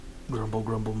Grumble,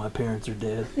 grumble, my parents are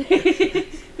dead.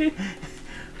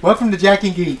 Welcome to Jack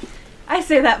and Geek. I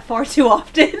say that far too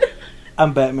often.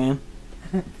 I'm Batman.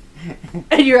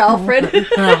 And you're Alfred.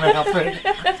 I'm Alfred.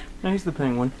 No, he's the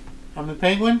penguin. I'm the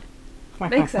penguin.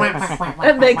 Makes sense.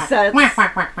 That makes sense.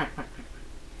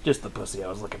 Just the pussy I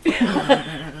was looking for.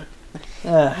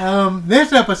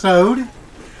 This episode,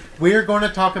 we're going to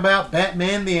talk about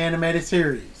Batman the Animated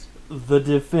Series. The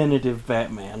definitive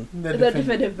Batman. The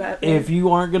definitive Batman. If you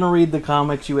aren't going to read the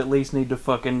comics, you at least need to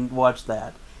fucking watch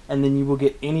that. And then you will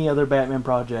get any other Batman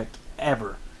project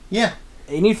ever. Yeah.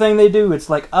 Anything they do, it's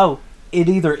like, oh, it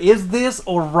either is this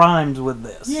or rhymes with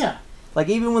this. Yeah. Like,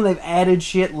 even when they've added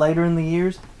shit later in the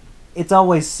years, it's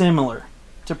always similar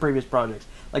to previous projects.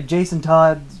 Like, Jason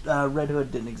Todd's Red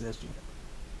Hood didn't exist yet.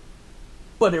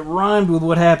 But it rhymed with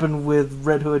what happened with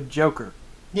Red Hood Joker.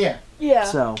 Yeah. Yeah.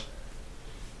 So,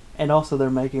 and also they're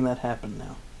making that happen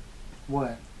now.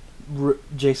 What?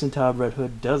 Jason Todd Red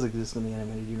Hood does exist in the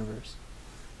animated universe.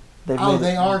 They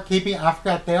are keeping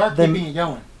it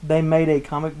going. They made a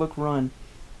comic book run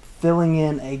filling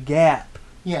in a gap.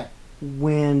 Yeah.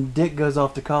 When Dick goes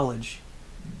off to college,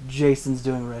 Jason's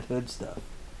doing Red Hood stuff.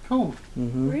 Cool.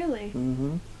 Mm-hmm. Really?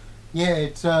 Mm-hmm. Yeah,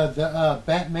 it's the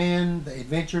Batman, the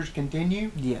Adventures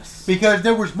Continue. Yes. Because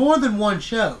there was more than one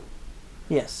show.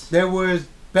 Yes. There was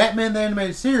Batman the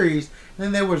Animated Series, and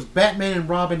then there was Batman and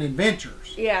Robin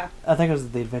Adventures. Yeah. I think it was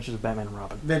The Adventures of Batman and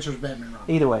Robin. Adventures of Batman and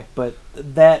Robin. Either way, but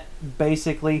that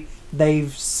basically,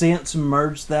 they've since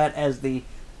merged that as the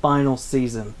final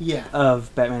season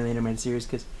of Batman the Animated Series,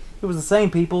 because it was the same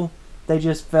people. They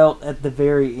just felt at the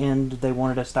very end they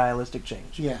wanted a stylistic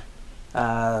change. Yeah.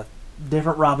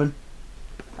 Different Robin.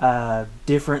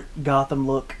 Different Gotham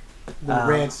look. The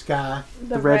Red Sky.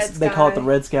 The Red Sky. They call it the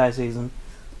Red Sky season.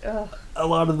 Ugh. A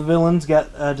lot of the villains got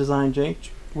a design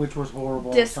change. Which was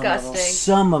horrible. Disgusting.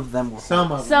 Some of them were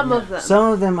horrible. Some of them.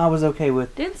 Some of them I was okay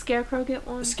with. Didn't Scarecrow get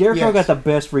one? Scarecrow got the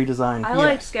best redesign. I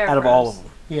like Scarecrow. Out of all of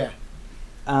them. Yeah.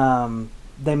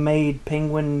 They made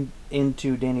Penguin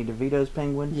into Danny DeVito's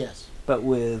Penguin. Yes. But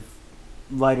with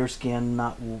lighter skin,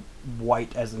 not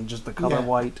white as in just the color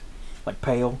white. Like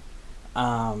pale.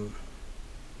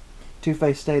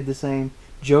 Two-Face stayed the same.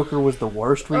 Joker was the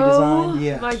worst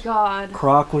redesign. Oh my god.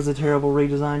 Croc was a terrible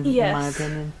redesign, in my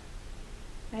opinion.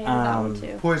 I hated that one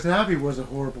too. Poison Ivy was a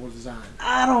horrible design.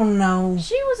 I don't know.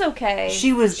 She was okay.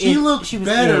 She was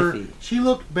better. iffy. She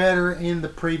looked better in the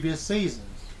previous seasons.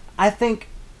 I think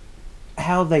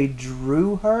how they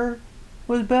drew her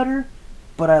was better,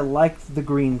 but I liked the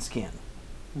green skin.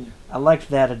 Yeah. I liked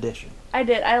that addition. I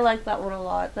did. I liked that one a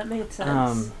lot. That made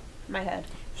sense in my head.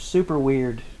 Super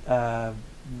weird.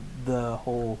 The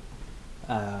whole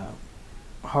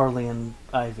Harley and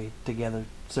Ivy together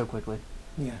so quickly.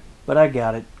 Yeah. But I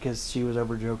got it, because she was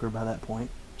over Joker by that point.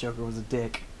 Joker was a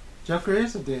dick. Joker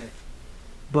is a dick.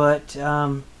 But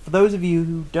for those of you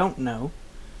who don't know,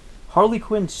 Harley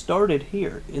Quinn started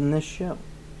here in this show.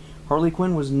 Harley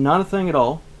Quinn was not a thing at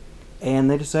all, and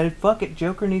they decided, fuck it,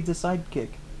 Joker needs a sidekick.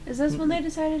 Is this when they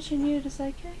decided she needed a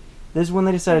sidekick? This is when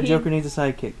they decided Joker needs a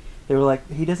sidekick. They were like,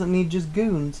 he doesn't need just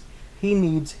goons, he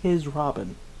needs his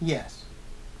Robin. Yes.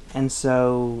 And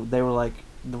so they were like,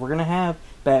 we're going to have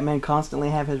Batman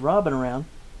constantly have his Robin around.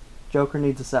 Joker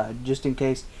needs a side, just in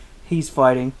case he's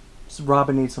fighting. So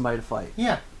Robin needs somebody to fight.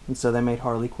 Yeah. And so they made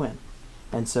Harley Quinn.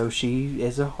 And so she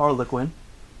is a Harlequin.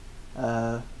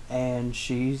 And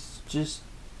she's just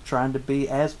trying to be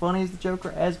as funny as the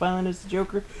Joker, as violent as the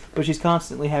Joker, but she's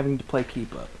constantly having to play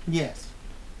keep up. Yes.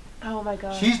 Oh my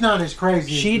god. She's not as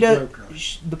crazy as the Joker.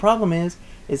 The problem is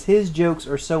his jokes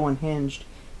are so unhinged.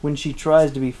 When she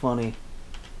tries to be funny,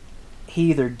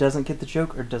 he either doesn't get the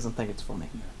joke or doesn't think it's funny.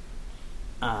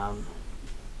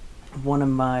 One of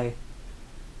my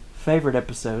favorite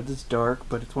episodes, it's dark,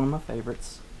 but it's one of my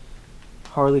favorites.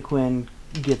 Harley Quinn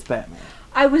gets Batman.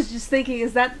 I was just thinking,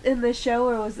 is that in this show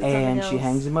or was it something else? And she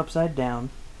hangs him upside down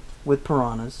with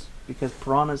piranhas, because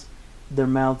piranhas, their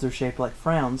mouths are shaped like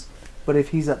frowns, but if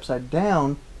he's upside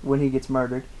down when he gets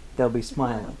murdered, they'll be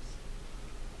smiling.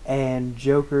 And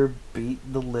Joker beat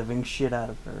the living shit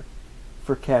out of her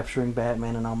for capturing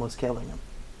Batman and almost killing him.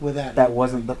 But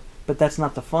that's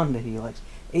not the fun that he likes.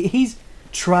 He's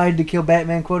tried to kill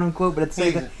Batman, quote unquote, but at the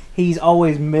same time, he's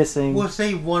always missing. Well,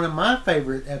 see, one of my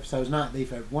favorite episodes, not the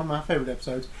favorite, one of my favorite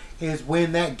episodes is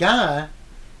when that guy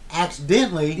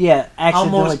accidentally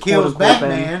almost kills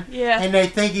Batman, and they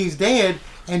think he's dead,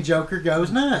 and Joker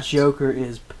goes nuts. Joker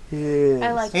is pissed.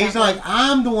 I like that. He's like,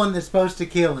 I'm the one that's supposed to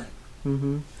kill him.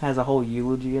 Mm-hmm. Has a whole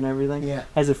eulogy and everything. Yeah.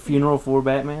 Has a funeral for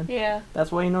Batman. Yeah.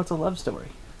 That's why you know it's a love story.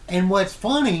 And what's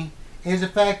funny is the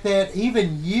fact that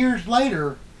even years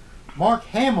later, Mark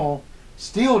Hamill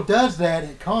still does that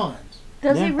at cons.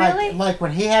 Does he really? Like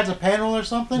when he has a panel or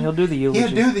something, he'll do the eulogy.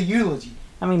 He'll do the eulogy.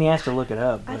 I mean, he has to look it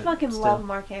up. I fucking love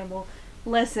Mark Hamill.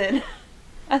 Listen,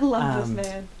 I love this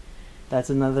man. That's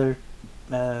another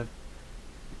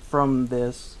from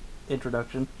this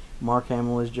introduction. Mark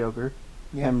Hamill is Joker.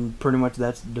 Yeah. And pretty much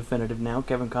that's definitive now.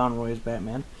 Kevin Conroy is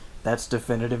Batman. That's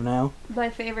definitive now. My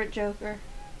favorite Joker.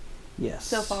 Yes.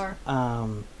 So far. A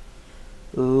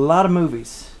lot of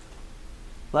movies.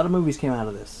 A lot of movies came out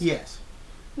of this. Yes.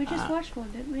 We just watched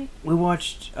one, didn't we? We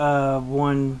watched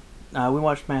one. We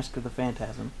watched Mask of the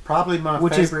Phantasm. Probably my favorite.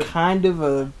 Which is kind of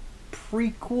a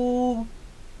prequel,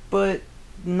 but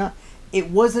not. It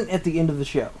wasn't at the end of the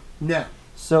show. No.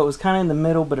 So it was kind of in the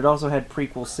middle, but it also had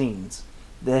prequel scenes.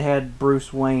 They had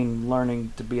Bruce Wayne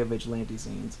learning to be a vigilante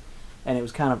scenes. And it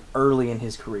was kind of early in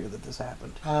his career that this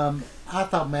happened. I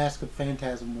thought Mask of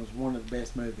Phantasm was one of the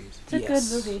best movies. It's a good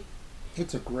movie.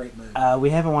 It's a great movie.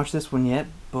 We haven't watched this one yet,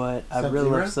 but I really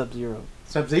love Sub-Zero.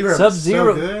 Sub-Zero was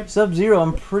so good. Sub-Zero,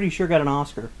 I'm pretty sure, got an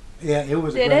Oscar. Yeah, it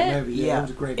was a great movie. Yeah, it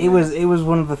was a great movie. It was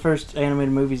one of the first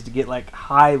animated movies to get like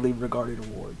highly regarded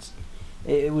awards.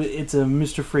 It's a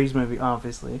Mr. Freeze movie,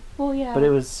 obviously. Well, yeah. But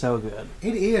it was so good.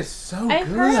 It is so good. I've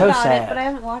heard about it, but I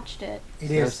haven't watched it.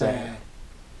 It is sad.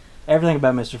 Everything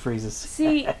about Mr. Freeze is sad.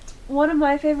 See, one of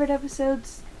my favorite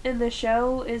episodes in the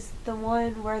show is the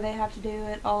one where they have to do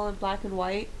it all in black and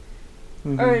white.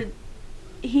 Mm-hmm. Or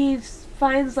he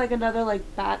finds like another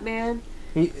like Batman.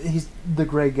 He's the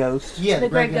Grey Ghost. Yeah, the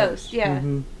Grey Ghost. Yeah.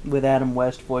 Mm-hmm. With Adam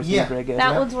West voicing the Grey Ghost.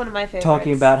 That one's one of my favorites.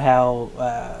 Talking about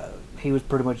how he was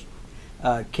pretty much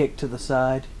kicked to the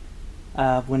side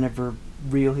whenever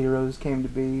real heroes came to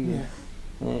be. Yeah.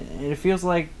 And it feels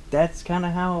like that's kind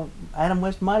of how Adam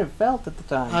West might have felt at the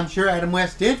time. I'm sure Adam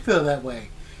West did feel that way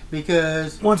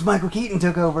because once Michael Keaton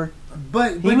took over,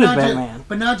 but he was Batman.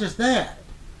 But not just that.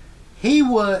 He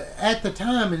was at the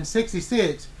time in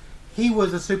 '66. He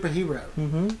was a superhero.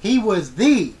 Mm-hmm. He was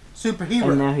the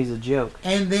superhero. And now he's a joke.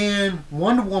 And then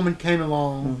Wonder Woman came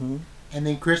along, and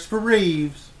then Christopher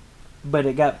Reeves. But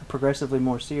it got progressively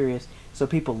more serious, so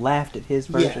people laughed at his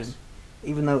version. Yes.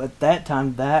 Even though at that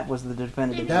time that was the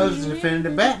definitive. That was the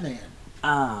definitive Batman.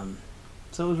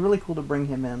 So it was really cool to bring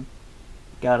him in.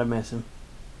 Gotta miss him.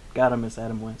 Gotta miss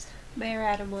Adam West. Mayor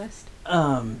Adam West.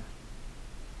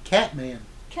 Catman.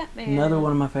 Another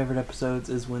one of my favorite episodes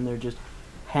is when they're just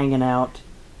hanging out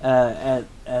at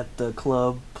the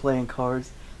club playing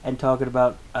cards and talking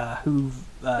about who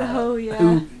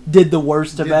did the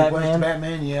worst to Batman. The worst to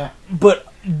Batman, yeah.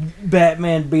 But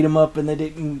Batman beat him up and they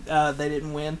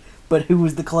didn't win. But who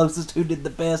was the closest? Who did the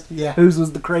best? Yeah. Whose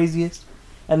was the craziest?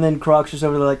 And then Croc's just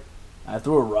over there like, I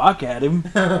threw a rock at him.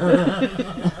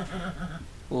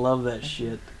 Love that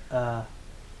shit. I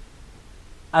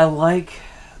like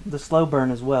the slow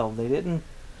burn as well. They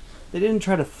didn't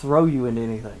try to throw you into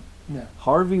anything. No.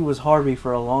 Harvey was Harvey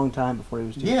for a long time before he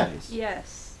was Two-Face.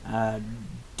 Yes.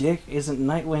 Dick isn't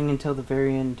Nightwing until the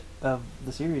very end of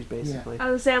the series, basically. Yeah.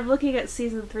 I was say I'm looking at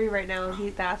season 3 right now,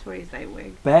 and that's where he's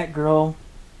Nightwing. Batgirl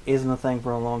isn't a thing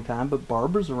for a long time, but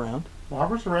Barbara's around.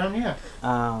 Yeah.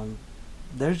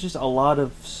 There's just a lot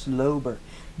of slow burn.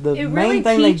 It really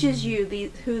teaches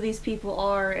you who these people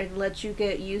are and lets you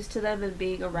get used to them and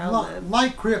being around them.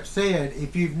 Like Crip said,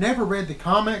 if you've never read the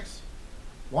comics,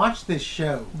 watch this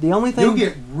show. The only thing you'll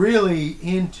get really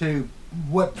into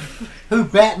who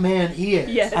Batman is.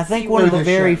 Yes, I think one of the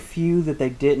very few that they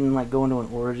didn't like go into an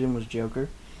origin was Joker,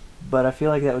 but I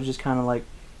feel like that was just kind of like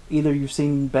either you've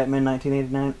seen Batman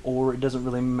 1989 or it doesn't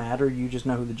really matter. You just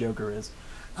know who the Joker is.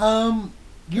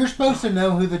 You're supposed to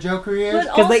know who the Joker is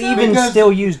because they even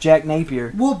still use Jack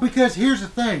Napier. Well, because here's the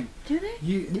thing. Do they?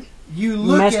 You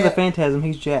look Mask at of the Phantasm.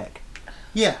 He's Jack.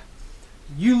 Yeah,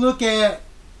 you look at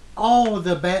all of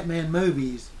the Batman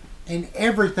movies and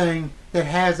everything that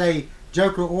has a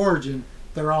Joker origin.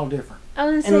 They're all different.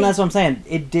 And that's what I'm saying.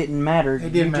 It didn't matter.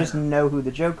 You just know who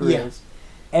the Joker is.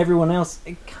 Everyone else,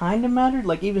 it kind of mattered.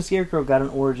 Like even Scarecrow got an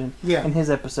origin in his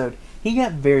episode. He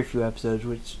got very few episodes,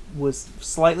 which was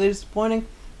slightly disappointing.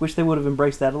 Wish they would have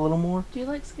embraced that a little more. Do you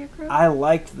like Scarecrow? I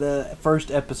liked the first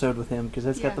episode with him because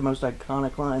that's got the most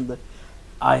iconic line: "The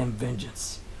I am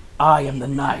vengeance. I am the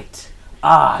night.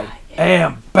 I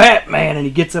am Batman," and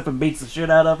he gets up and beats the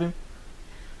shit out of him.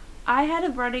 I had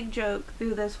a running joke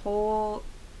through this whole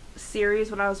series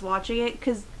when I was watching it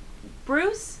because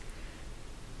Bruce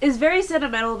is very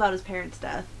sentimental about his parents'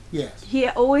 death. Yes. He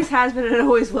always has been and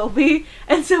always will be.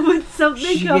 And so when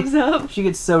something comes up... She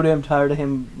gets so damn tired of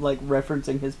him, like,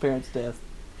 referencing his parents' death.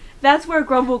 That's where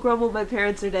Grumble, Grumble, my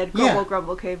parents are dead, Grumble,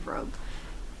 Grumble came from.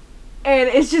 And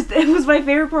it's just... It was my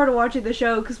favorite part of watching the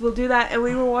show, because we'll do that. And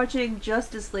we were watching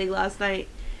Justice League last night.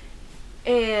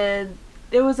 And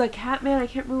there was a Catman, I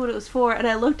can't remember what it was for, and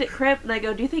I looked at Crip and I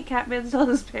go, do you think Catman still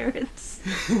has his parents?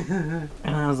 And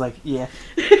I was like, yeah.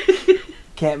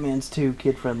 Catman's too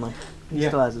kid-friendly. He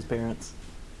still has his parents.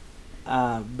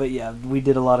 But yeah, we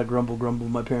did a lot of grumble,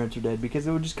 my parents are dead, because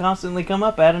it would just constantly come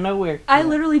up out of nowhere. I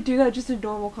literally do that just in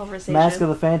normal conversation. Mask of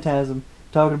the Phantasm,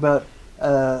 talking about,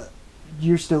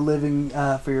 you're still living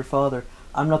for your father.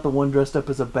 I'm not the one dressed up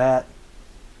as a bat.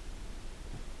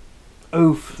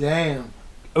 Oof. Damn.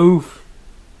 Oof.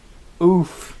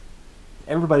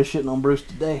 Everybody's shitting on Bruce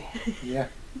today. Yeah.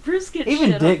 Bruce gets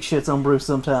Even shit Dick on. shits on Bruce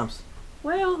sometimes.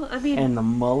 Well, I mean... And the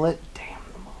mullet.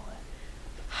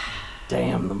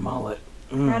 Damn the mullet.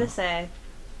 Gotta say.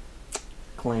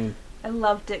 Clean. I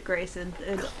love Dick Grayson.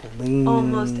 In Clean.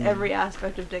 almost every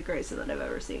aspect of Dick Grayson that I've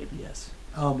ever seen. Yes.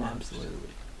 Absolutely.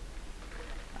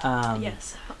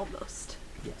 Yes, almost.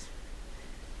 Yes.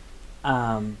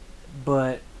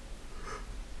 But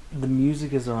the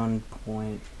music is on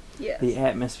point. Yes. The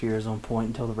atmosphere is on point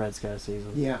until the Red Sky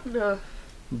season. Yeah. No.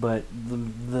 But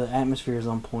the atmosphere is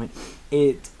on point.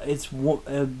 It's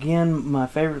again my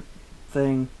favorite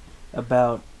thing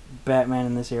about Batman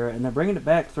in this era, and they're bringing it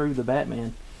back through the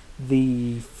Batman.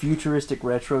 The futuristic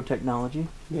retro technology.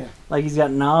 Yeah. Like he's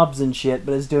got knobs and shit,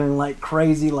 but it's doing like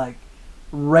crazy like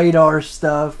radar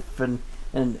stuff and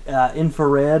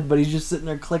infrared, but he's just sitting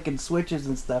there clicking switches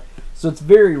and stuff. So it's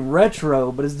very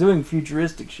retro, but it's doing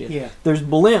futuristic shit. Yeah. There's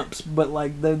blimps, but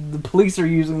like the police are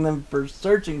using them for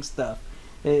searching stuff.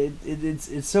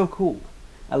 It's so cool.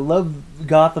 I love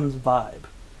Gotham's vibe.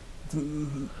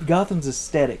 Gotham's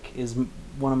aesthetic is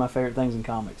one of my favorite things in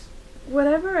comics.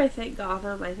 Whenever I think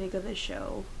Gotham, I think of this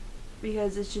show.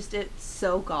 Because it's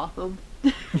so Gotham.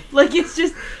 Like, it's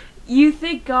just... You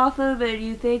think Gotham and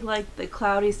you think, like, the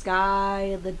cloudy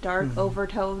sky and the dark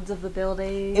overtones of the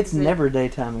buildings. It's never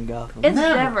daytime in Gotham. It's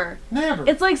never.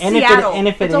 It's like and Seattle.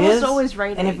 It's almost always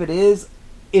raining. And if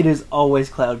it is always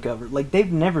cloud covered. Like,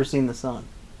 they've never seen the sun.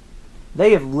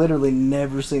 They have literally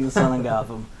never seen the sun in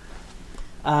Gotham.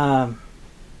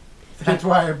 That's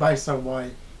why everybody's so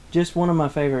white. Just one of my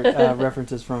favorite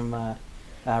references from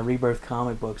Rebirth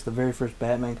comic books. The very first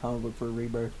Batman comic book for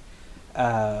Rebirth.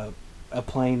 A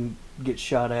plane gets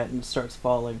shot at and starts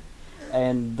falling.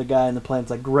 And the guy in the plane's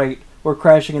like, great, we're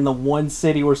crashing in the one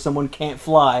city where someone can't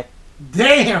fly.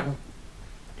 Damn!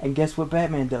 And guess what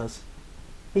Batman does?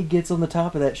 He gets on the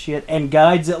top of that shit and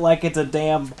guides it like it's a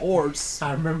damn horse.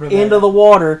 I remember that. Into the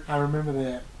water. I remember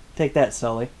that. Take that,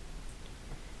 Sully.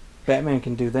 Batman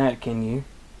can do that, can you?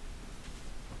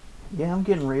 Yeah, I'm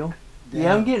getting real. Damn.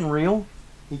 Yeah, I'm getting real.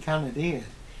 He kind of did.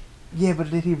 Yeah,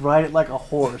 but did he ride it like a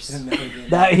horse? No, he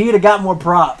didn't. He'd have got more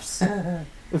props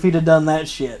if he'd have done that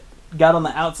shit. Got on the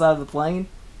outside of the plane.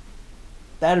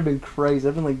 That'd have been crazy.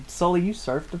 I'd been like, Sully, you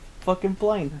surfed a fucking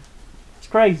plane. It's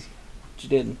crazy. But you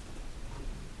didn't.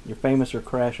 You're famous for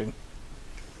crashing.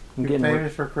 You're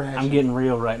famous for crashing. I'm getting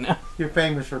real right now. You're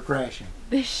famous for crashing.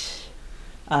 This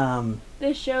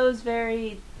show is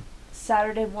very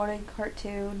Saturday morning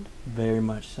cartoon. Very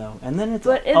much so. And then it's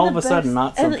all of a sudden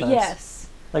not sometimes. Yes.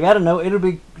 Like, I don't know, it'll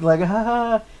be like, ha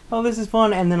ha, oh, this is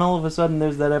fun. And then all of a sudden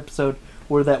there's that episode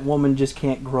where that woman just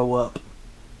can't grow up.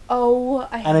 Oh,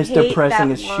 I hate that and it's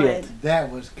depressing as shit.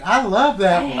 I love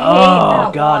that one.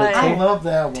 Oh, God. I love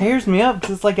that one. It tears me up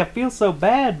because it's like I feel so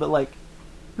bad, but like,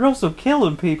 you're also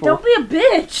killing people. Don't be a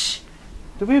bitch.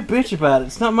 Don't be a bitch about it.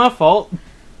 It's not my fault.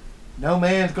 No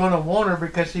man's going to want her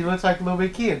because she looks like a little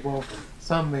bit kid. Well,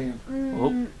 some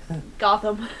men.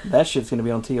 Gotham. That shit's going to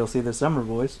be on TLC this summer,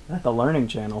 boys. The Learning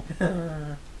Channel.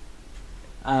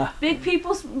 Big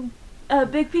people,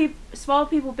 small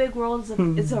people, big world is a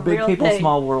real thing. Big people,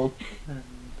 small world.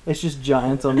 It's just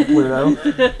giants on Pluto.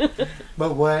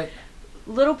 But what?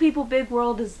 Little people, big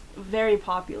world is very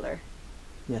popular.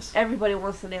 Yes. Everybody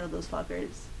wants to nail those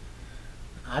fuckers.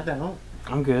 I don't.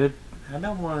 I'm good. I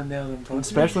don't want to nail them fuckers.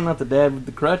 Especially not the dad with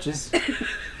the crutches.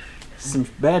 Some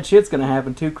bad shit's gonna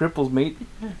happen. Two cripples meet.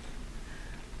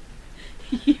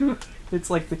 It's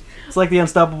like the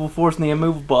unstoppable force and the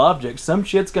immovable object. Some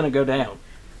shit's gonna go down.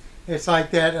 It's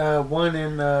like that one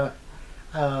in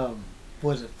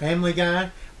was it Family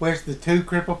Guy? Where's the two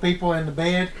crippled people in the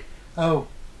bed? Oh.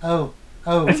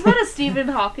 Is that a Stephen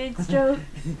Hawking's joke?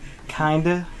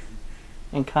 Kinda,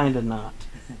 and kinda not.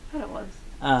 I thought it was.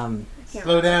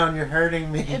 Slow down, you're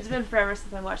hurting me. It's been forever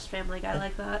since I watched Family Guy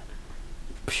like that.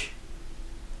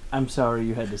 I'm sorry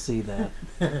you had to see that.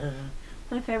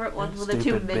 My favorite ones when the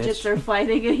two midgets are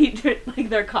fighting and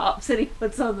they're cops and he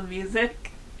puts on the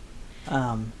music.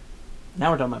 Now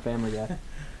we're talking about Family Guy.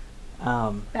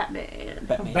 Batman.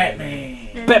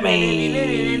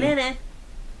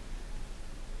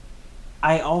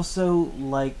 I also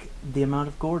like the amount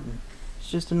of Gordon. It's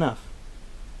just enough.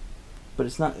 But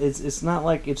it's not. It's not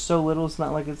like it's so little. It's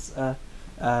not like it's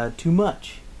too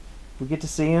much. We get to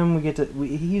see him.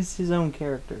 He's his own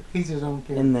character. He's his own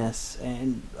character in this,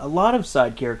 and a lot of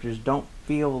side characters don't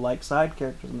feel like side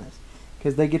characters in this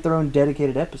because they get their own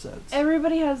dedicated episodes.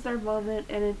 Everybody has their moment,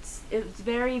 and it's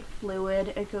very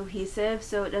fluid and cohesive,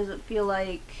 so it doesn't feel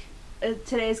like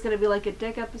today's going to be like a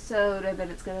Dick episode, and then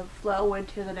it's going to flow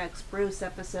into the next Bruce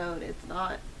episode. It's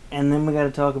not. And then we got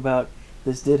to talk about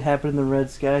this. Did happen in the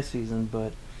Red Sky season,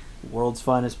 but World's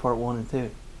Finest Part 1 and 2.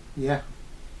 Yeah.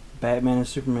 Batman and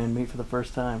Superman meet for the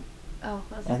first time. Oh,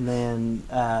 that's and then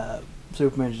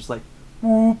Superman's just like,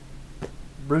 whoop,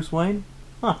 Bruce Wayne?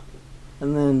 Huh.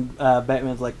 And then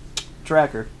Batman's like,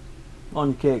 Tracker, on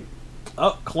your cake.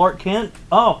 Oh, Clark Kent?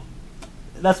 Oh,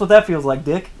 that's what that feels like,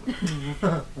 Dick.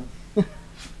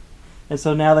 And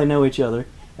so now they know each other,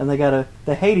 and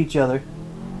they hate each other,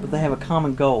 but they have a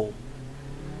common goal.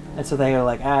 And so they are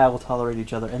like, we'll tolerate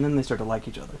each other, and then they start to like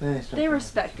each other. They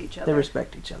respect each other. They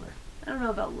respect each other. I don't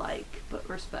know about but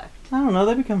respect. I don't know,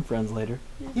 they become friends later.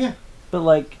 Yeah. But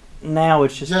like, now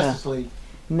it's just Justice League.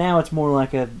 Now it's more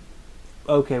like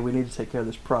okay, we need to take care of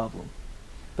this problem.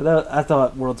 But I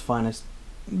thought World's Finest,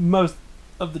 most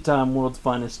of the time, World's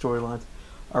Finest storylines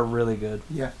are really good.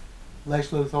 Yeah. Lex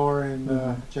Luthor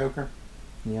and Joker.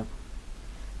 Yep.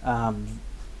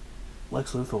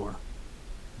 Lex Luthor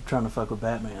trying to fuck with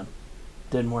Batman.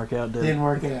 Didn't work out, did it? Didn't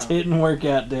work out. Didn't work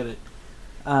out, did it?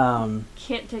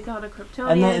 Can't take on a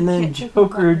Kryptonian. And then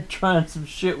Joker trying some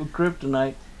shit with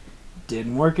Kryptonite.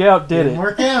 Didn't work out, did it? Didn't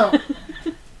work out.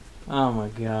 Oh my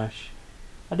gosh.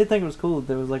 I did think it was cool that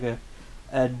there was like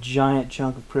a giant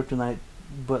chunk of Kryptonite,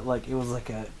 but like it looked like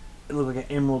an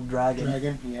emerald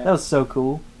dragon. Yeah. That was so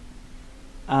cool.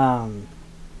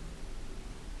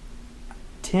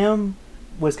 Timm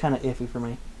was kind of iffy for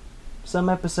me. Some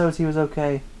episodes he was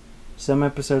okay. Some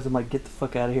episodes I'm like, get the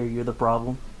fuck out of here, you're the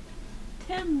problem.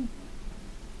 Timm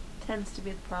tends to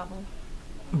be the problem.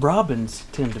 Robins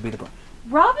tend to be the problem.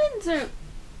 Robins are...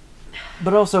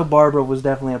 But also Barbara was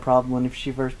definitely a problem when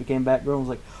she first became Batgirl. Was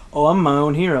like, oh, I'm my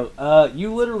own hero.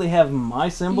 You literally have my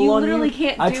symbol on you. You literally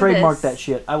can't do I trademarked this. that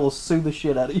shit. I will sue the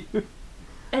shit out of you.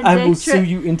 And I will sue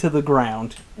you into the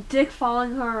ground. Dick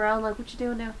following her around like, what you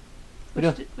doing now?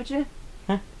 What you doing?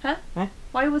 Huh? Huh?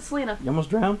 Why are you with Selena? You almost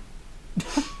drowned?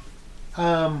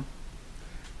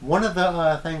 One of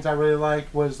the things I really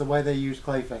liked was the way they used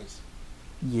Clayface.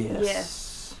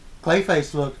 Yes.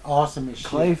 Clayface looked awesome as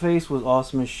shit. Clayface was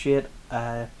awesome as shit.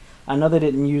 I know they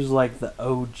didn't use like the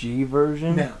OG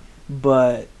version. No.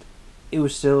 But it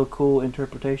was still a cool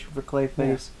interpretation for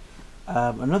Clayface.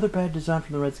 Yeah. Another bad design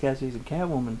from the Red Sky season,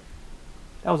 Catwoman.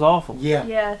 That was awful. Yeah.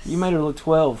 Yes. You made her look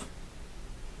 12.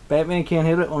 Batman can't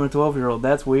hit it on a 12-year-old.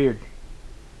 That's weird.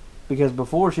 Because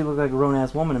before she looked like a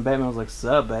grown-ass woman and Batman was like,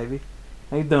 sup, baby?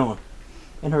 How you doing?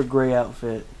 In her gray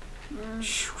outfit.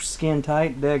 Skin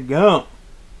tight, daggum.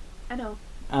 I know.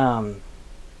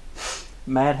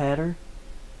 Mad Hatter,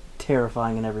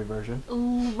 terrifying in every version.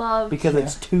 Love. Because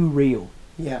it's too real.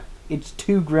 Yeah. It's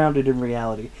too grounded in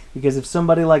reality. Because if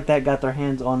somebody like that got their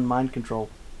hands on mind control,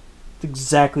 it's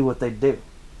exactly what they'd do.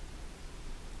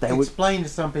 Explain to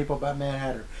some people about Mad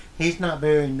Hatter. He's not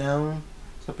very known,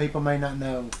 so people may not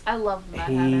know. I love Mad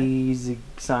Hatter. He's a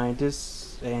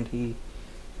scientist, and he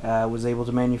was able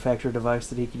to manufacture a device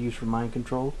that he could use for mind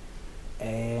control.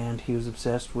 And he was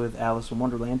obsessed with Alice in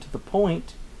Wonderland to the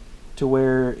point to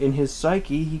where in his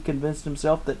psyche he convinced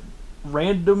himself that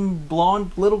random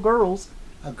blonde little girls,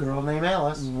 a girl named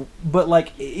Alice, but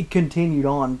like it continued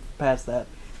on past that.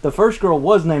 The first girl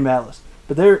was named Alice,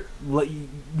 but they're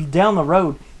down the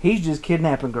road he's just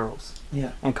kidnapping girls,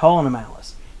 and calling them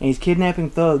Alice, and he's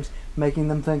kidnapping thugs, making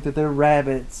them think that they're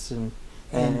rabbits and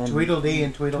Tweedledee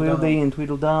and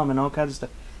Tweedledum and all kinds of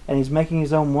stuff, and he's making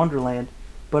his own Wonderland.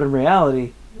 But in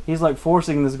reality, he's like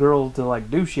forcing this girl to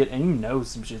like do shit, and you know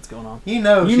some shit's going on. You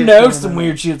know some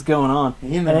weird shit's going on.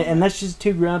 And that's just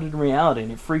too grounded in reality,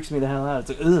 and it freaks me the hell out.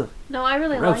 It's like, ugh. No, I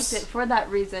really liked it for that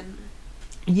reason.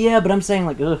 Yeah, but I'm saying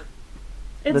like, ugh.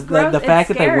 It's gross. The fact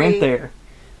that they went there.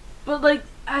 But like,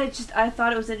 I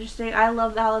thought it was interesting. I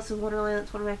love Alice in Wonderland.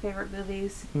 It's one of my favorite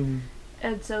movies. Mm-hmm.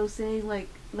 And so seeing like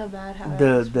the Mad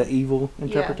Hatter, the evil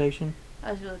interpretation. Yeah,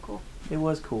 that was really cool. It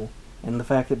was cool. And the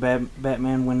fact that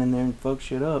Batman went in there and fucked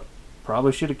shit up.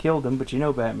 Probably should have killed him, but you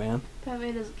know Batman.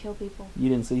 Batman doesn't kill people. You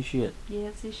didn't see shit. You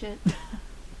didn't see shit.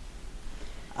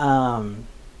 No,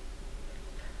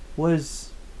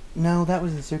 that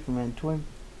was in Superman. Toy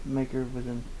Maker was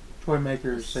in... Toy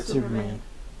Maker's Superman.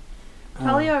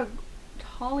 Talia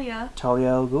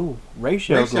al Ghul. Ra's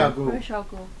al Ghul. Ra's al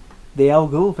Ghul. The Al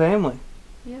Ghul family.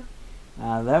 Yeah.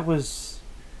 That was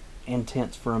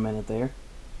intense for a minute there.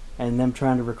 And them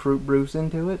trying to recruit Bruce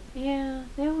into it. Yeah,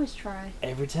 they always try.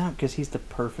 Every time, because he's the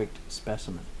perfect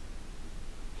specimen.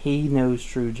 He knows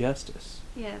true justice.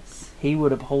 Yes. He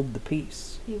would uphold the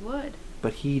peace. He would.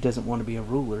 But he doesn't want to be a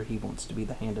ruler. He wants to be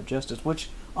the hand of justice, which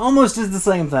almost is the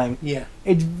same thing. Yeah.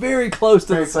 It's very close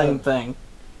to the same thing.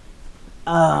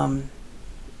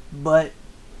 But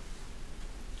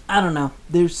I don't know.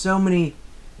 There's so many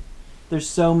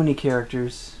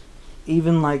characters,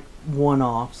 even like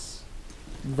one-offs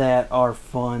that are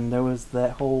fun. There was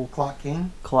that whole Clock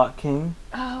King.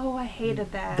 Oh, I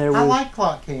hated that. I like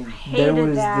Clock King. There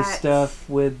was the stuff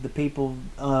with the people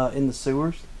in the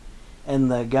sewers,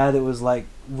 and the guy that was like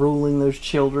ruling those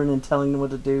children and telling them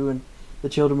what to do, and the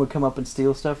children would come up and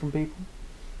steal stuff from people.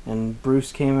 And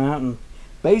Bruce came out and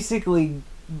basically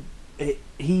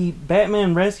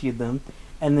Batman rescued them,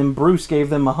 and then Bruce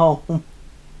gave them a home.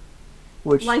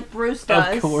 Which, like Bruce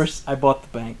does. Of course, I bought the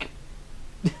bank.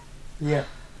 Yeah.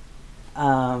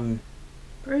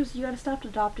 Bruce, you gotta stop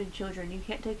adopting children. You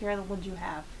can't take care of the ones you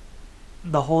have.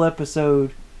 The whole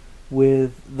episode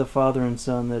with the father and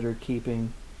son that are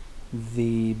keeping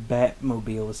the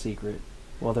Batmobile a secret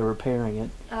while they're repairing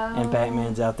it, and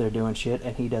Batman's out there doing shit,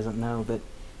 and he doesn't know that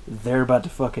they're about to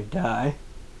fucking die.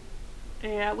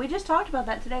 Yeah, we just talked about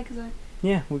that today,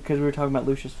 Yeah, because we were talking about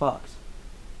Lucius Fox.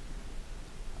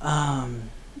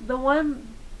 The one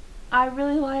I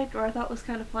really liked, or I thought was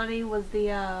kind of funny, was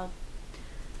the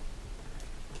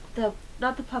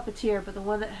not the puppeteer, but the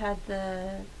one that had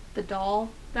the doll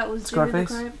that was doing the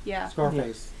crime. Yeah.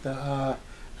 Scarface. Yeah.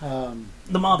 The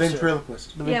mobster.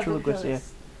 Ventriloquist. The ventriloquist,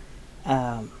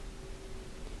 yeah.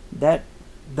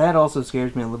 That also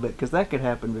scares me a little bit, because that could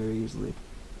happen very easily.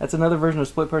 That's another version of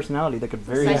split personality that could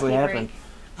very easily happen.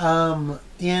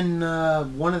 In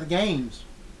one of the games,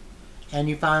 and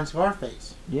you find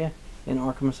Scarface. Yeah, in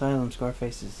Arkham Asylum,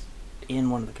 Scarface is in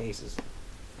one of the cases.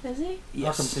 Is he?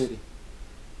 Yes. Arkham City.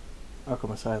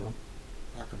 Arkham Asylum.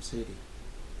 Arkham City.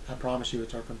 I promise you,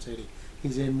 it's Arkham City.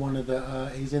 He's in one of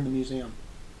the. He's in the museum.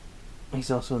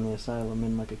 He's also in the asylum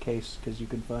in like a case, because you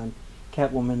can find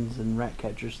Catwoman's and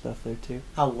Ratcatcher stuff there too.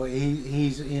 Oh, well,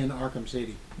 he's in Arkham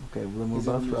City. Okay, well then we're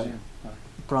both right.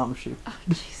 Promise you. Oh,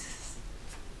 Jesus.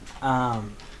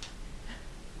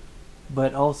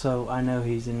 But also, I know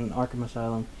he's in Arkham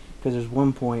Asylum because there's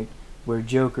one point where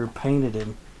Joker painted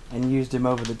him and used him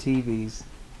over the TVs,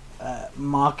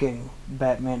 mocking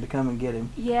Batman to come and get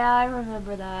him. Yeah, I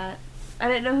remember that. I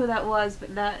didn't know who that was, but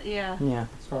yeah. Yeah.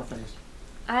 Scarface.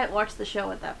 I hadn't watched the show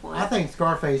at that point. I think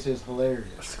Scarface is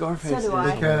hilarious. Scarface So do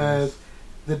I. Because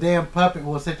the damn puppet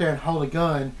will sit there and hold a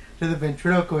gun to the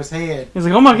ventriloquist's head. He's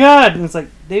like, oh my god! And it's like,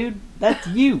 dude, that's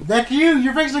you. That's you!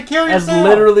 You're fixing to kill yourself! That's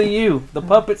literally you. The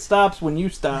puppet stops when you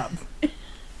stop.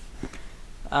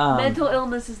 Mental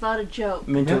illness is not a joke.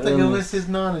 Mental illness is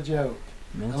not a joke.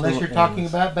 Unless you're talking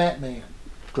about Batman.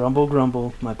 Grumble,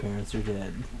 grumble, my parents are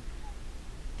dead.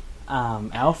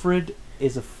 Alfred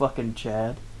is a fucking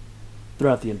Chad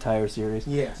throughout the entire series.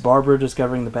 Yes. Barbara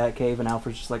discovering the Batcave, and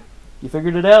Alfred's just like, you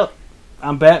figured it out?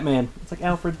 I'm Batman. It's like,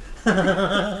 Alfred.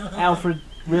 Alfred,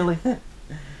 really?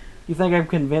 You think I'm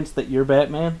convinced that you're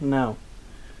Batman? No.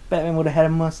 Batman would have had a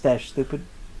mustache, stupid.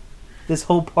 This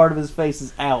whole part of his face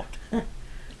is out.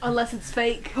 Unless it's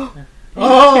fake.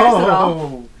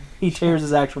 Oh! He tears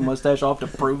his actual mustache off to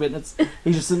prove it, and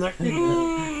he's just sitting there.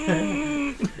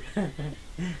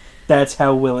 That's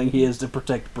how willing he is to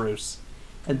protect Bruce.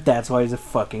 And that's why he's a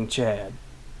fucking Chad.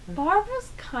 Barbara's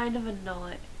kind of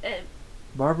annoying.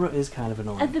 Barbara is kind of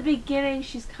annoying. At the beginning,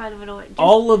 she's kind of annoying.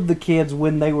 All of the kids,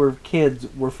 when they were kids,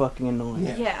 were fucking annoying.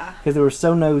 Yeah. Because they were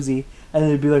so nosy, and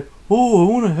they'd be like, oh, I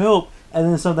want to help. And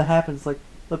then something happens, like,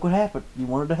 look what happened. You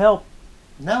wanted to help.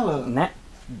 No.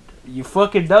 You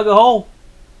fucking dug a hole.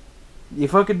 You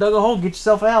fucking dug a hole. Get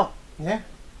yourself out. Yeah.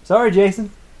 Sorry,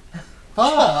 Jason.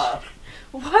 Fuck.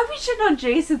 Why are we shitting on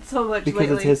Jason so much because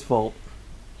lately? It's his fault.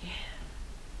 Yeah.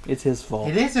 It's his fault.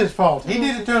 It is his fault. He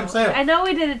did it to himself. I know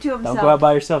he did it to himself. Don't go out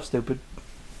by yourself, stupid.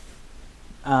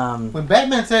 When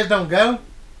Batman says don't go,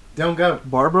 don't go.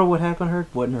 Barbara, what happened to her?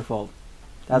 Wasn't her fault.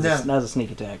 That was a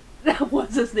sneak attack. That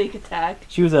was a sneak attack.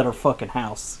 She was at her fucking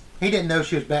house. He didn't know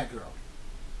she was Batgirl.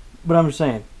 But I'm just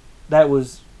saying, that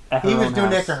was at her He was own doing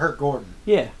house. that to hurt Gordon.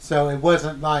 Yeah. So it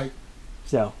wasn't like...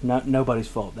 So, nobody's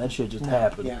fault. That shit just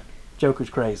happened. Yeah. Joker's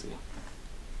crazy.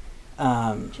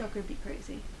 Joker be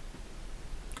crazy.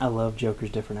 I love Joker's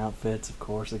different outfits, of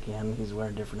course. Again, he's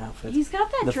wearing different outfits. He's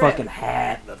got that the drip. fucking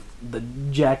hat, the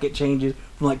jacket changes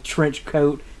from like trench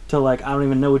coat to like, I don't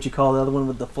even know what you call the other one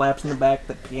with the flaps in the back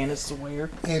that pianists wear.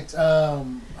 It's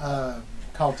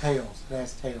called tails. It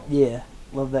has tails. Yeah.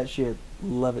 Love that shit.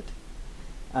 Love it.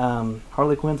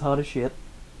 Harley Quinn's hot as shit.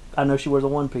 I know she wears a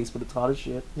one piece, but it's hot as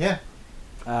shit. Yeah.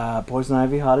 Poison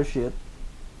Ivy, hot as shit.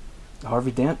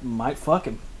 Harvey Dent might fuck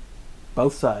him.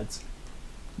 Both sides.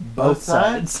 Both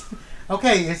sides.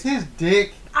 Okay, is his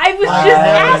dick... I was just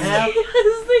asking. I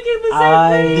was thinking the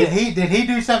same thing. Did he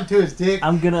do something to his dick?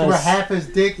 Where half his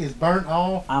dick is burnt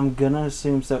off? I'm gonna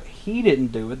assume so. He didn't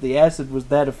do it. The acid was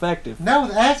that effective. No,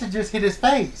 the acid just hit his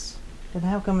face. Then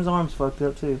how come his arm's fucked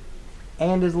up too?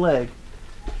 And his leg?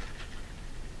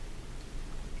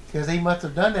 Because he must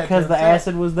have done that. Because the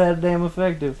acid was that damn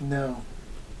effective. No.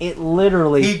 It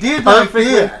literally... He did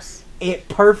perfectly, like this. It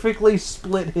perfectly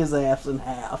split his ass in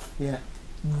half. Yeah.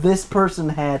 This person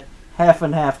had half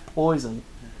and half poison.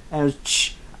 And it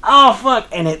was... Oh, fuck!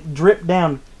 And it dripped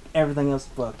down. Everything else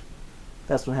fucked.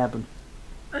 That's what happened.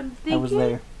 I'm thinking I was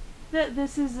there. That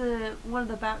this is one of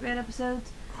the Batman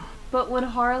episodes. But when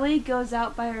Harley goes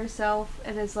out by herself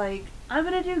and is like, I'm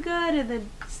gonna do good, and then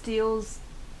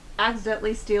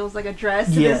accidentally steals like a dress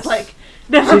and is like,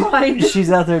 never mind.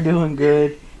 She's out there doing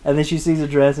good, and then she sees a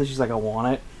dress and she's like, I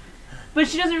want it. But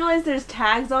she doesn't realize there's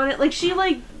tags on it. Like she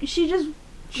just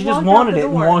wanted it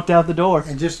and walked out the door.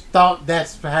 And just thought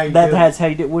that's how you do it. That's how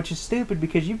you do it, which is stupid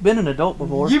because you've been an adult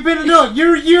before. You've been an adult.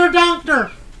 You're a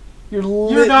doctor. You're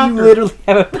a doctor. You literally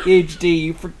have a PhD.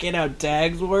 You forget how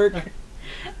tags work.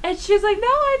 And she's like, no,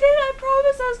 I didn't. I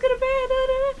promised I was going to pay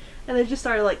it. And they just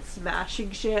started, like,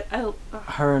 smashing shit.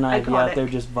 Her and Ivy out there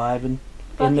just vibing.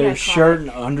 In their shirt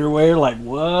and underwear. Like,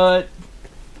 what?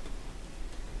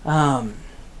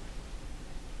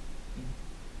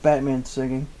 Batman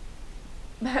singing.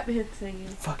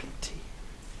 Fucking T.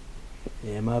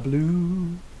 Am I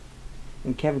blue?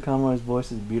 And Kevin Conroy's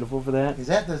voice is beautiful for that. Is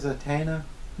that the Zatanna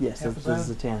Yes, that's the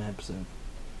Zatanna episode.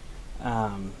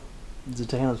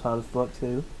 Zatanna's hot as fuck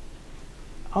too.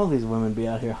 All these women be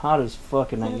out here hot as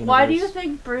fuck in that universe. Why do you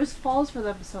think Bruce falls for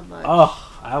them so much?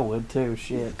 Oh, I would too.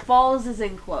 Shit. Falls is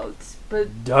in quotes,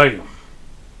 but damn.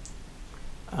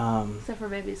 Except for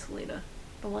maybe Selena,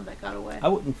 the one that got away. I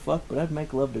wouldn't fuck, but I'd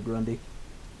make love to Grundy.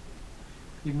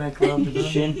 You'd make love to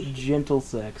Grundy? Gentle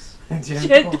sex.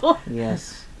 Gentle.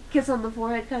 Yes. Kiss on the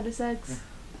forehead kind of sex.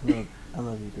 I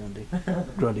love you, Grundy.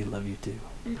 Grundy, love you too.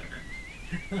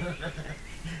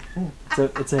 So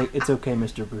it's okay,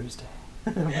 Mr. Bruce.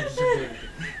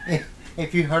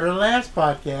 If you heard our last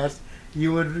podcast,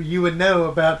 you would know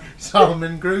about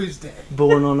Solomon Gru's Day.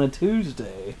 Born on a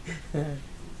Tuesday.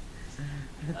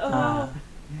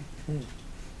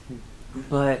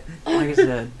 But like I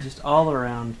said, just all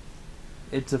around,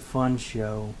 it's a fun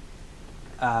show.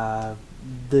 The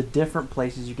different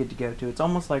places you get to go to, it's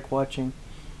almost like watching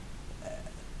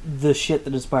the shit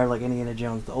that inspired like Indiana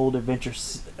Jones, the old adventure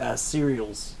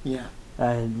serials. Yeah.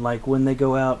 And like when they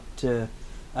go out to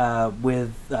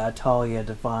with Talia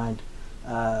to find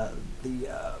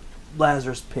the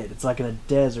Lazarus Pit. It's like in a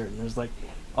desert, and there's like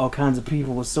all kinds of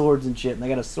people with swords and shit, and they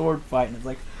got a sword fight, and it's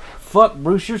like, fuck,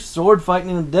 Bruce, you're sword fighting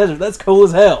in the desert. That's cool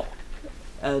as hell.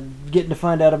 Getting to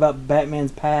find out about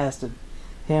Batman's past and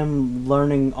him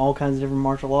learning all kinds of different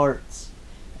martial arts,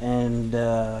 and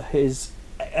his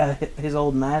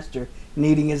old master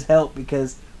needing his help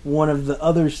because one of the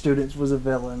other students was a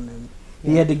villain, and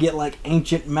he had to get like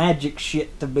ancient magic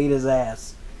shit to beat his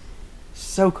ass.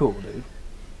 So cool, dude.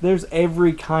 There's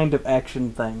every kind of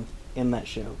action thing in that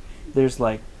show. There's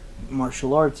like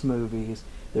martial arts movies,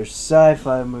 there's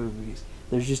sci-fi movies,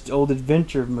 there's just old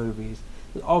adventure movies.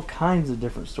 There's all kinds of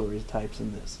different story types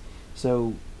in this.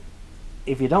 So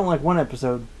if you don't like one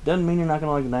episode, doesn't mean you're not going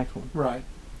to like the next one. Right.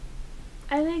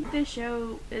 I think this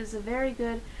show is a very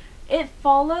good... It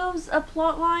follows a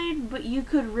plot line, but you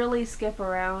could really skip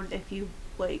around if you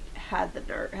like had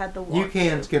the want You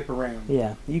can to. skip around.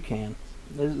 Yeah, you can.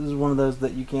 This is one of those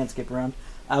that you can't skip around.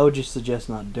 I would just suggest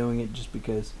not doing it just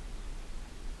because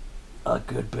a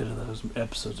good bit of those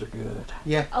episodes are good.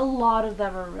 Yeah. A lot of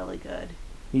them are really good.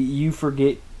 You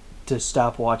forget to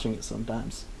stop watching it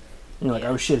sometimes. And you're like,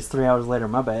 oh shit, it's 3 hours later,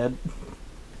 my bad.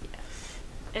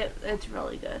 It's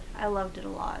really good. I loved it a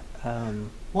lot.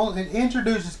 Well, it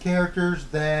introduces characters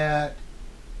that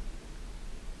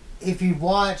if you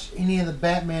watch any of the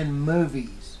Batman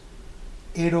movies,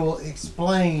 it'll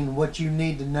explain what you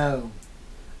need to know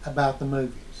about the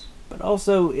movies. But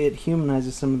also, it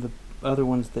humanizes some of the other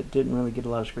ones that didn't really get a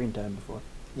lot of screen time before.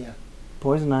 Yeah.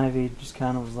 Poison Ivy just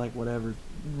kind of was like, whatever.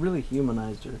 Really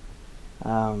humanized her.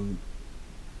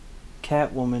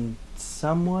 Catwoman,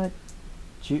 somewhat.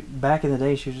 Back in the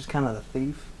day, she was just kind of a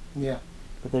thief. Yeah.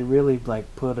 But they really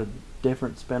like put a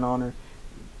different spin on her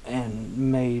and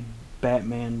made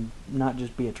Batman not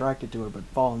just be attracted to her, but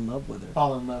fall in love with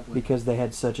her. Because they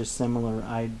had such a similar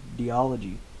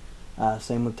ideology.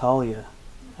 Same with Talia.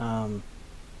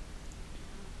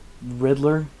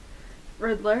 Riddler.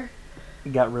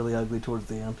 It got really ugly towards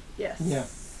the end. Yes. Yeah.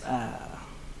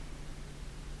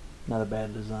 Not a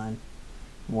bad design.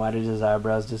 Why did his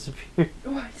eyebrows disappear?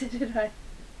 Why did I?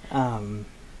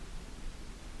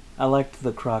 I liked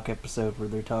the Croc episode where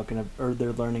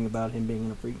they're learning about him being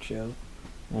in a freak show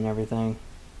and everything.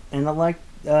 And I liked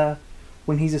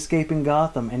when he's escaping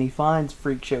Gotham and he finds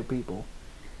freak show people.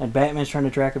 And Batman's trying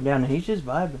to track him down and he's just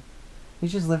vibing.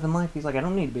 He's just living life. He's like, I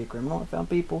don't need to be a criminal. I found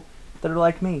people that are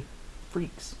like me.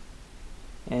 Freaks.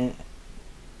 And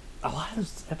a lot of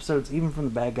those episodes, even from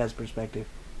the bad guy's perspective,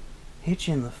 hit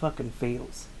you in the fucking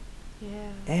feels.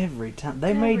 Yeah. Every time.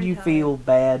 They made you feel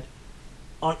bad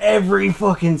on every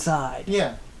fucking side.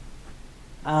 Yeah.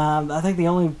 I think the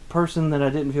only person that I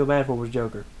didn't feel bad for was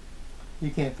Joker. You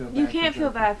can't feel bad. You can't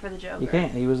feel bad for the Joker. You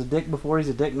can't. He was a dick before. He's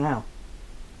a dick now.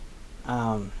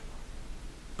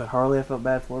 But Harley, I felt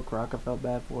bad for. Croc, I felt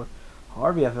bad for.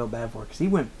 Harvey, I felt bad for because he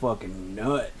went fucking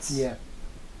nuts. Yeah.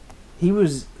 He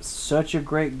was such a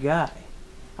great guy.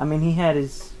 I mean, he had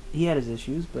his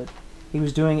issues, but he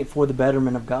was doing it for the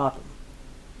betterment of Gotham.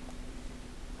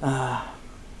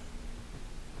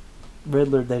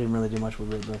 Riddler, they didn't really do much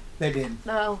with Riddler. They didn't.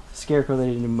 No. Scarecrow, they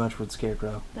didn't do much with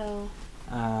Scarecrow. No.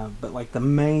 But like the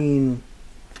main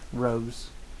Rose,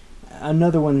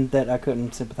 another one that I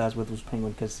couldn't sympathize with was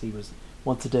Penguin because he was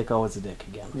once a dick, always a dick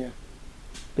again. Yeah.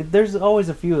 But there's always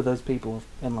a few of those people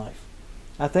in life.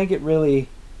 I think it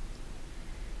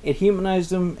humanized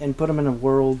them and put them in a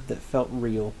world that felt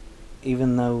real,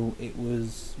 even though it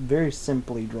was very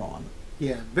simply drawn.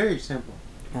 Yeah, very simple.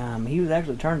 He was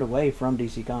actually turned away from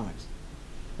DC Comics.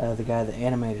 The guy that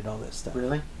animated all this stuff.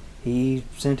 Really? He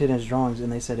sent in his drawings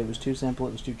and they said it was too simple,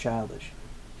 it was too childish.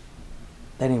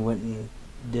 Then he went and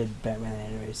did Batman the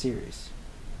Animated Series.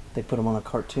 They put him on a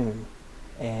cartoon.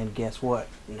 And guess what?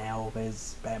 Now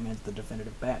Batman's the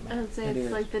definitive Batman. I would say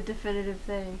it's like the definitive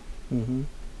thing. Mm-hmm.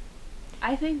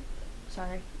 I think,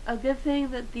 a good thing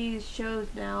that these shows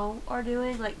now are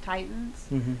doing, like Titans,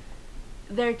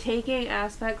 they're taking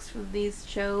aspects from these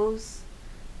shows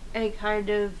and kind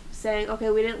of saying,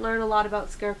 okay, we didn't learn a lot about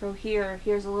Scarecrow here.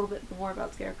 Here's a little bit more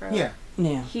about Scarecrow. Yeah.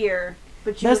 Here.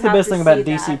 But that's the best thing about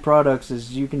DC products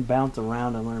is you can bounce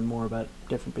around and learn more about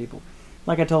different people.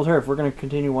 Like I told her, if we're going to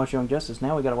continue to watch Young Justice,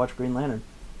 now we got to watch Green Lantern.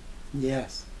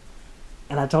 Yes.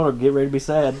 And I told her, get ready to be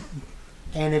sad.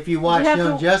 And if you watch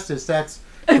Young Justice, that's...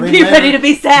 Be ready to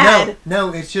be sad.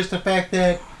 No, it's just the fact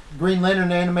that Green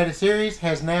Lantern animated series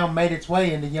has now made its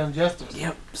way into Young Justice.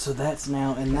 Yep. So that's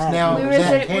now... And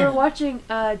we were watching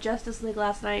Justice League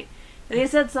last night, and he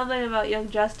said something about Young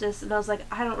Justice, and I was like,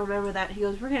 I don't remember that. He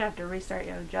goes, we're going to have to restart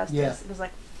Young Justice. Yeah. And I was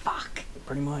like, fuck.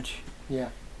 Pretty much. Yeah.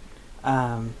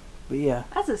 But yeah.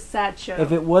 That's a sad show.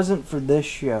 If it wasn't for this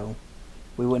show,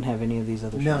 we wouldn't have any of these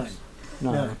other shows.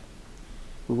 None.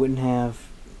 We wouldn't have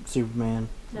Superman.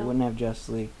 No. We wouldn't have Justice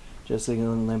League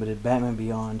Unlimited, Batman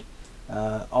Beyond,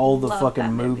 all the fucking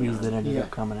Batman movies Beyond. that ended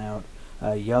up coming out,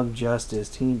 Young Justice,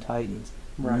 Teen Titans.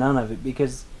 Right. None of it,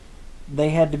 because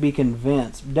they had to be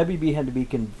convinced, WB had to be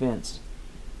convinced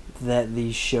that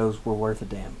these shows were worth a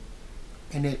damn.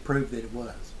 And it proved that it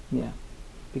was. Yeah.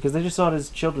 Because they just saw it as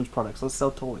children's products. Let's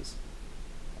sell toys.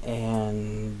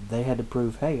 And they had to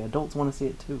prove, hey, adults want to see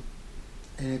it too.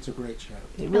 And it's a great show.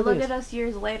 And look at us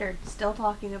years later, still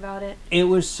talking about it. It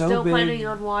was so still big. Still planning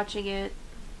on watching it.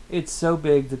 It's so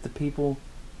big that the people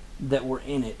that were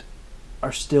in it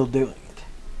are still doing it.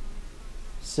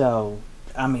 So,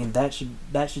 I mean, that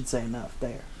should say enough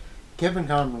there. Kevin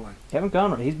Conroy,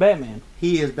 he's Batman.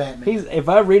 He is Batman. If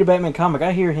I read a Batman comic,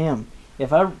 I hear him.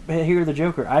 If I hear the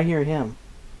Joker, I hear him.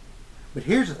 But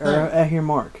here's the thing. I hear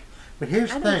Mark. But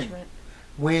here's the thing.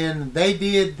 When they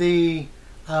did the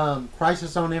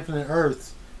Crisis on Infinite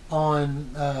Earths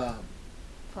on the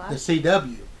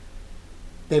CW,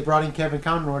 they brought in Kevin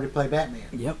Conroy to play Batman.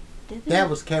 Yep. That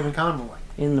was Kevin Conroy.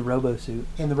 In the robo-suit.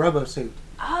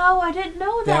 Oh, I didn't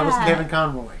know that. That was Kevin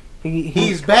Conroy.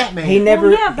 He's Batman. He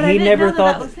never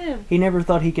thought that was him. He never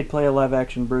thought he could play a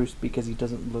live-action Bruce because he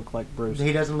doesn't look like Bruce.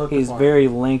 He doesn't look. He's very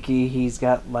lanky. He's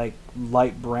got like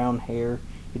light brown hair.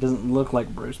 He doesn't look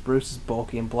like Bruce. Bruce is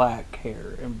bulky and black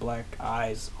hair and black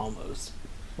eyes almost.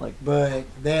 But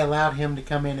they allowed him to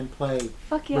come in and play.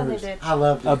 Fuck yeah, Bruce. they did. I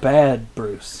loved it. A bad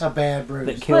Bruce.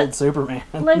 That killed Superman.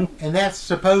 And that's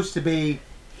supposed to be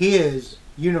his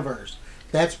universe.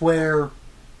 That's where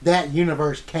that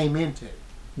universe came into.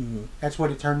 Mm-hmm. That's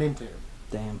what it turned into.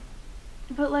 Damn.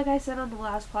 But like I said on the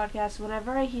last podcast,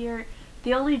 whenever I hear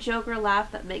the only Joker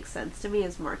laugh that makes sense to me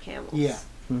is Mark Hamill's. Yeah.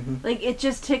 Mm-hmm. Like, it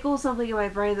just tickles something in my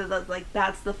brain that, like,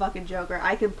 that's the fucking Joker.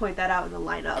 I can point that out in the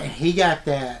lineup. And he got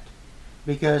that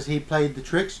because he played the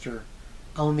Trickster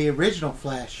on the original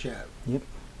Flash show. Yep.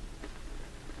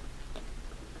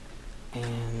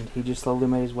 And he just slowly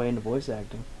made his way into voice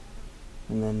acting.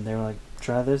 And then they were like,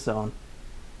 try this on.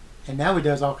 And now he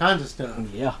does all kinds of stuff.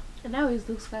 Yeah. And now he's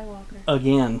Luke Skywalker.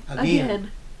 Again.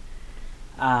 Again.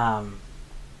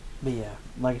 But yeah,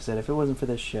 like I said, if it wasn't for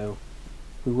this show,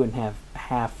 we wouldn't have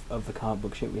half of the comic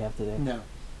book shit we have today. No.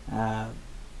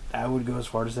 I would go as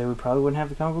far to say we probably wouldn't have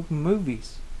the comic book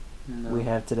movies we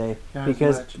have today. Not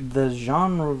because the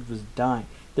genre was dying.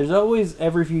 There's always,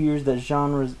 every few years, that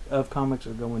genres of comics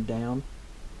are going down,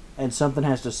 and something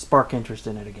has to spark interest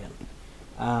in it again.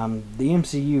 The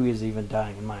MCU is even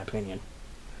dying, in my opinion.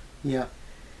 Yeah.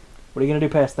 What are you going to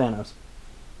do past Thanos?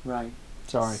 Right.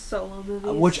 Sorry. Solo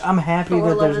movies. Which I'm happy Thor,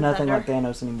 that there's Love and nothing like Thunder.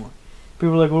 Thanos anymore.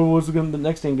 People are like, well, what's the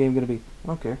next game going to be? I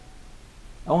don't care.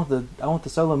 I want the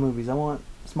solo movies. I want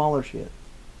smaller shit.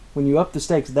 When you up the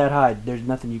stakes that high, there's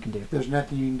nothing you can do. There's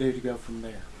nothing you can do to go from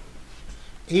there.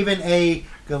 Even a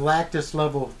Galactus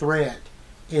level threat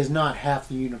is not half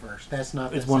the universe. That's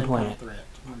not the It's one same planet. kind of threat.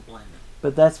 One planet.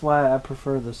 But that's why I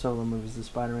prefer the solo movies, the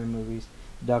Spider-Man movies,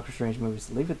 the Doctor Strange movies.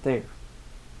 Leave it there.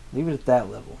 Leave it at that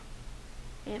level.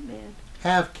 Ant-Man.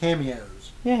 Have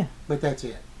cameos. Yeah. But that's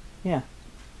it. Yeah.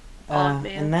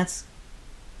 Ant-Man. And that's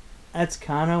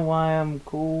kind of why I'm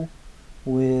cool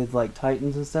with like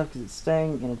Titans and stuff, because it's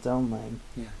staying in its own lane.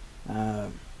 Yeah.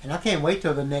 And I can't wait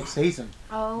till the next season.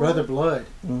 Oh. Brother Blood.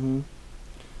 Mm-hmm.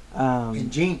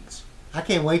 And Jinx. I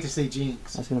can't wait to see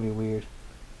Jinx. That's gonna be weird.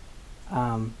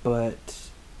 But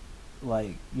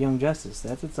like Young Justice,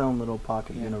 that's its own little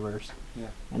pocket universe. Yeah.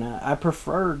 And I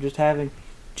prefer just having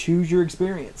choose your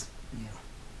experience.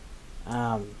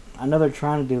 Yeah. I know they're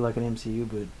trying to do like an MCU,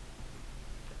 but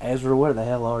Ezra, where the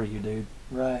hell are you, dude?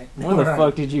 Right. Where the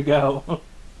fuck did you go?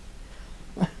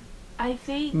 I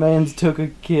think... Man's took a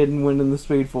kid and went in the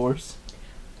Speed Force.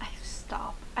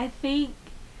 Stop. I think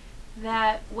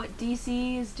that what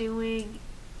DC is doing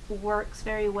works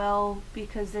very well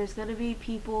because there's going to be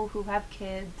people who have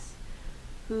kids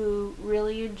who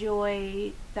really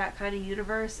enjoy that kind of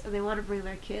universe and they want to bring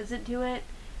their kids into it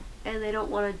and they don't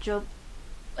want to jump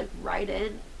like right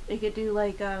in. They could do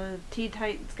like Teen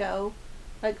Titans Go,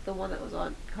 like the one that was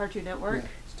on Cartoon Network. Yeah.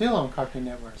 Still on Cartoon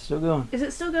Network. Still going. Is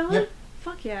it still going? Yep.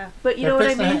 Fuck yeah. But you know what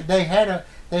I mean? They've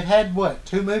had what,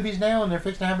 2 movies now and they're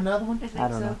fixing to have another one? I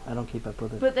don't know. I don't keep up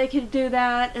with it. But they can do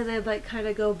that and then like kind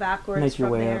of go backwards Make your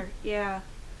from way there. up. Yeah.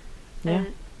 Yeah.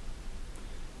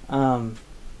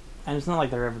 And it's not like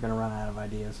they're ever going to run out of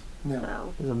ideas.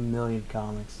 No. There's a million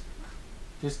comics.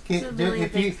 Just There's a million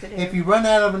things to do. if you run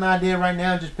out of an idea right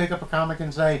now, just pick up a comic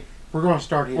and say, we're going to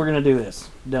start here. We're going to do this.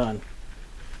 Done.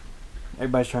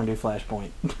 Everybody's trying to do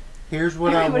Flashpoint. Here's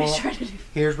what Everybody's I want. trying to do.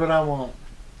 Here's what I want.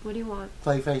 What do you want?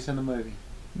 Clayface in the movie.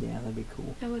 Yeah, that'd be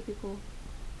cool. That would be cool.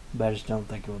 But I just don't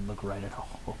think it would look right at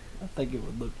all. I think it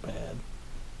would look bad.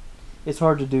 It's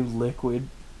hard to do liquid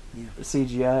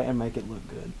CGI and make it look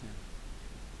good.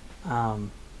 Yeah.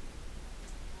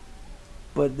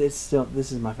 But this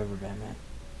is my favorite Batman.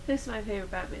 This is my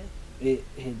favorite Batman.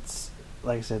 It's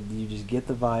like I said, you just get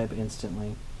the vibe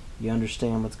instantly. You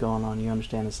understand what's going on. You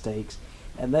understand the stakes.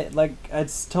 And they, like I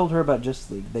told her about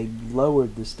Justice League, they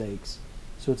lowered the stakes,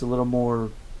 so it's a little more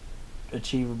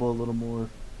achievable, a little more.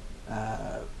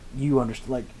 You understand,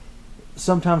 like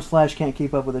sometimes Flash can't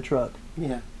keep up with a truck.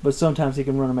 Yeah. But sometimes he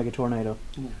can run and make a tornado.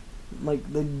 Yeah. Like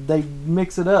they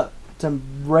mix it up to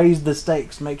raise the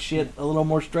stakes, make shit a little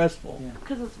more stressful. Yeah.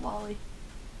 Because it's Wally.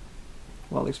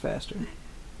 Wally's faster.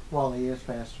 Wally is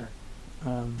faster.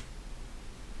 Um,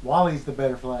 Wally's the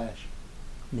better Flash.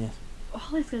 yes.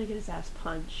 Wally's gonna get his ass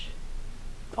punched.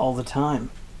 All the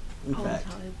time. In All fact.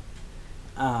 the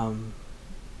time.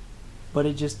 But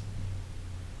it just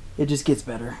gets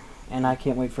better, and I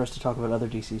can't wait for us to talk about other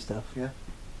DC stuff. Yeah.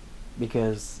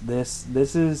 Because this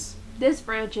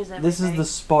branches everything. this is the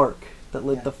spark that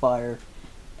lit the fire,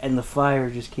 and the fire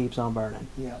just keeps on burning.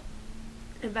 Yeah.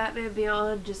 And Batman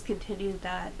Beyond just continued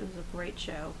that. It was a great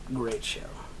show. Great show.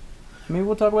 Maybe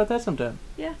we'll talk about that sometime.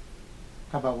 Yeah.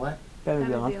 How about what? Batman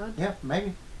Beyond. Beyond. Yeah,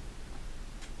 maybe.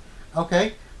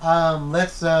 Okay.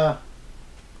 Let's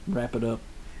Wrap it up.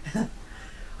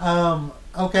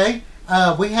 Okay.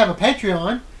 We have a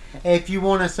Patreon. If you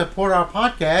want to support our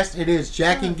podcast, it is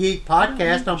Jack and Geek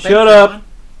Podcast on Patreon. Shut up.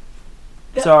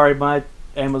 Sorry, my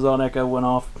Amazon Echo went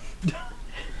off.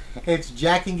 It's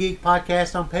Jack and Geek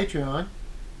Podcast on Patreon.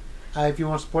 If you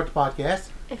want to support the podcast.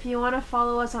 If you want to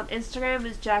follow us on Instagram,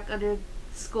 it's Jack_.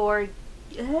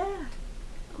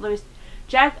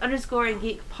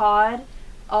 Jack_and_Geek_Pod.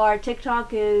 Our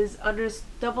TikTok is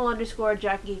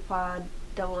 _Jack_Geek_Pod,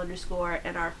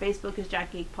 and our Facebook is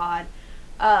Jack Geek Pod.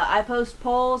 I post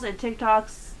polls and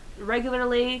TikToks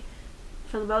regularly,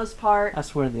 for the most part. I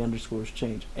swear the underscores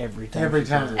change every time.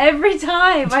 Every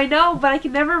time, I know, but I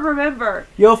can never remember.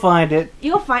 You'll find it.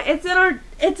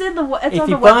 It's on the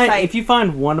website. If you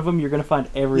find one of them, you're gonna find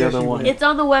every other one. It's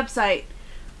on the website.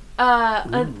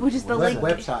 Which is the link.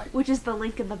 Website. Which is the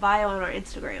link in the bio on our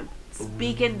Instagram.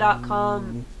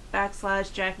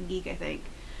 Speakin.com/Jack and Geek, I think.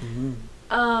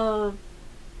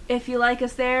 If you like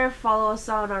us there, follow us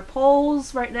on our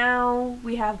polls right now.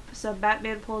 We have some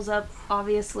Batman polls up,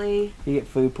 obviously. You get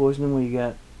food poisoning when you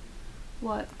got...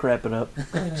 What? Crap it up.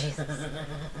 Oh, Jesus.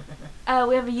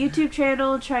 We have a YouTube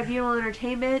channel, Tribunal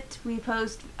Entertainment. We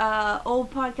post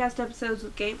old podcast episodes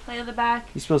with gameplay on the back.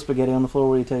 You spill spaghetti on the floor,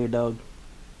 what do you tell your dog?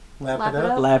 Lap it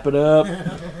up. Lap it up.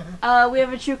 We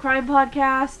have a true crime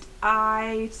podcast.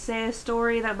 I say a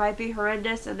story that might be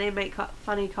horrendous, and they make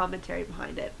funny commentary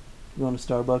behind it. You want a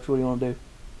Starbucks? What do you want to do?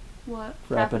 What?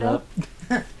 Wrap it up.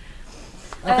 Okay.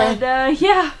 And,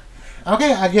 yeah.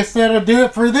 Okay, I guess that'll do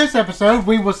it for this episode.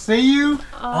 We will see you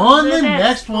on the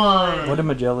next one. What did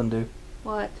Magellan do?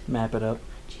 What? Map it up.